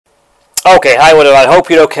Okay, hi Wonderland, I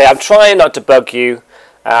hope you're okay. I'm trying not to bug you.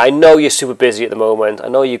 I know you're super busy at the moment. I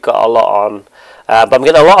know you've got a lot on. But I'm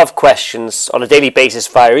getting a lot of questions on a daily basis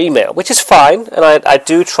via email, which is fine. And I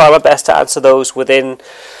do try my best to answer those within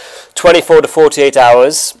 24 to 48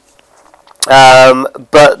 hours.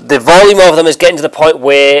 But the volume of them is getting to the point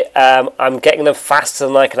where I'm getting them faster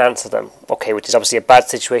than I can answer them. Okay, which is obviously a bad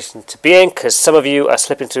situation to be in because some of you are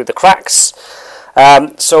slipping through the cracks.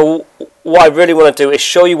 So what I really want to do is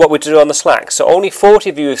show you what we're doing on the Slack. So only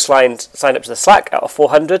 40 of you have signed up to the Slack out of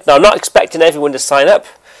 400. Now I'm not expecting everyone to sign up,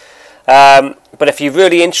 but if you're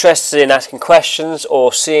really interested in asking questions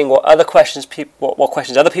or seeing what other questions what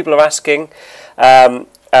questions other people are asking,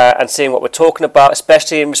 and seeing what we're talking about,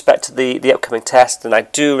 especially in respect to the upcoming test, then I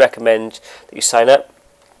do recommend that you sign up.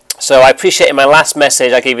 So I appreciate in my last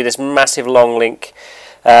message I gave you this massive long link,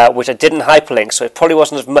 which I didn't hyperlink, so it probably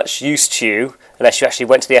wasn't of much use to you unless you actually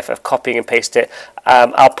went to the effort of copying and pasting it.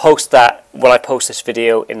 I'll post that when I post this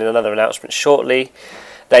video in another announcement shortly.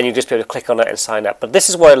 Then you'll just be able to click on it and sign up. But this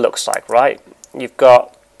is what it looks like, right? You've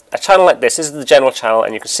got a channel like this. This is the general channel,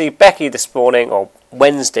 and you can see Becky this morning, or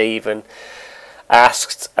Wednesday even,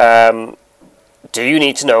 asked, do you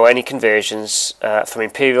need to know any conversions from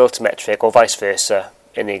imperial to metric or vice versa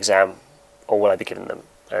in the exam, or will I be giving them?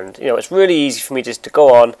 And you know, it's really easy for me just to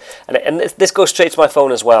go on, and this goes straight to my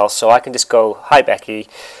phone as well, so I can just go, hi Becky,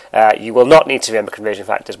 you will not need to remember conversion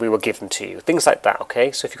factors, we will give them to you. Things like that,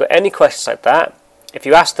 okay? So if you've got any questions like that, if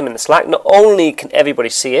you ask them in the Slack, not only can everybody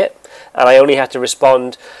see it, and I only have to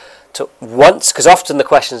respond to once, because often the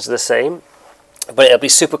questions are the same, but it'll be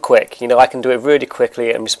super quick. You know, I can do it really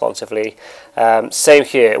quickly and responsively. Same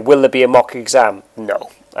here. Will there be a mock exam? No.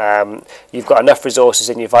 You've got enough resources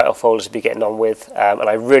in your vital folders to be getting on with, and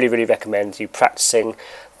I really, really recommend you practicing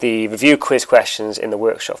the review quiz questions in the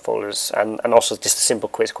workshop folders, and also just the simple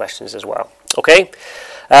quiz questions as well. Okay.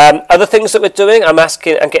 Other things that we're doing, I'm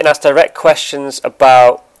getting asked direct questions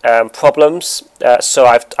about problems. So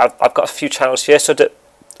I've got a few channels here, so that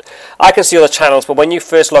I can see all the channels, but when you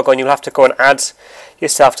first log on, you'll have to go and add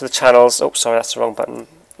yourself to the channels. Oh, sorry, that's the wrong button.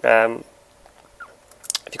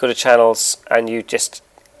 If you go to channels and you just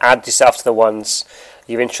add yourself to the ones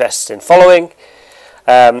you're interested in following.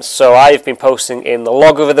 So I've been posting in the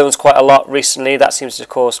logarithms quite a lot recently. That seems to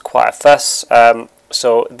cause quite a fuss.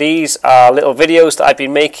 So these are little videos that I've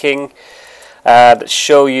been making that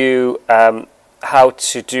show you how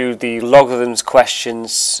to do the logarithms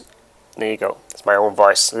questions. There you go. It's my own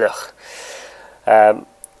voice. Ugh.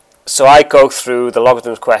 So I go through the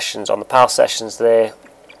logarithms questions on the PAL sessions there.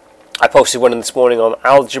 I posted one this morning on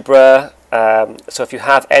algebra. So if you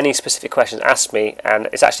have any specific questions, ask me, and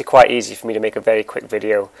it's actually quite easy for me to make a very quick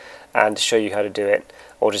video and to show you how to do it,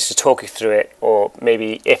 or just to talk you through it, or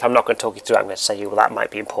maybe if I'm not going to talk you through it, I'm going to say, well, that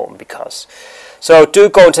might be important because. So do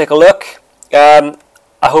go and take a look. I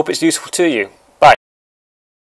hope it's useful to you.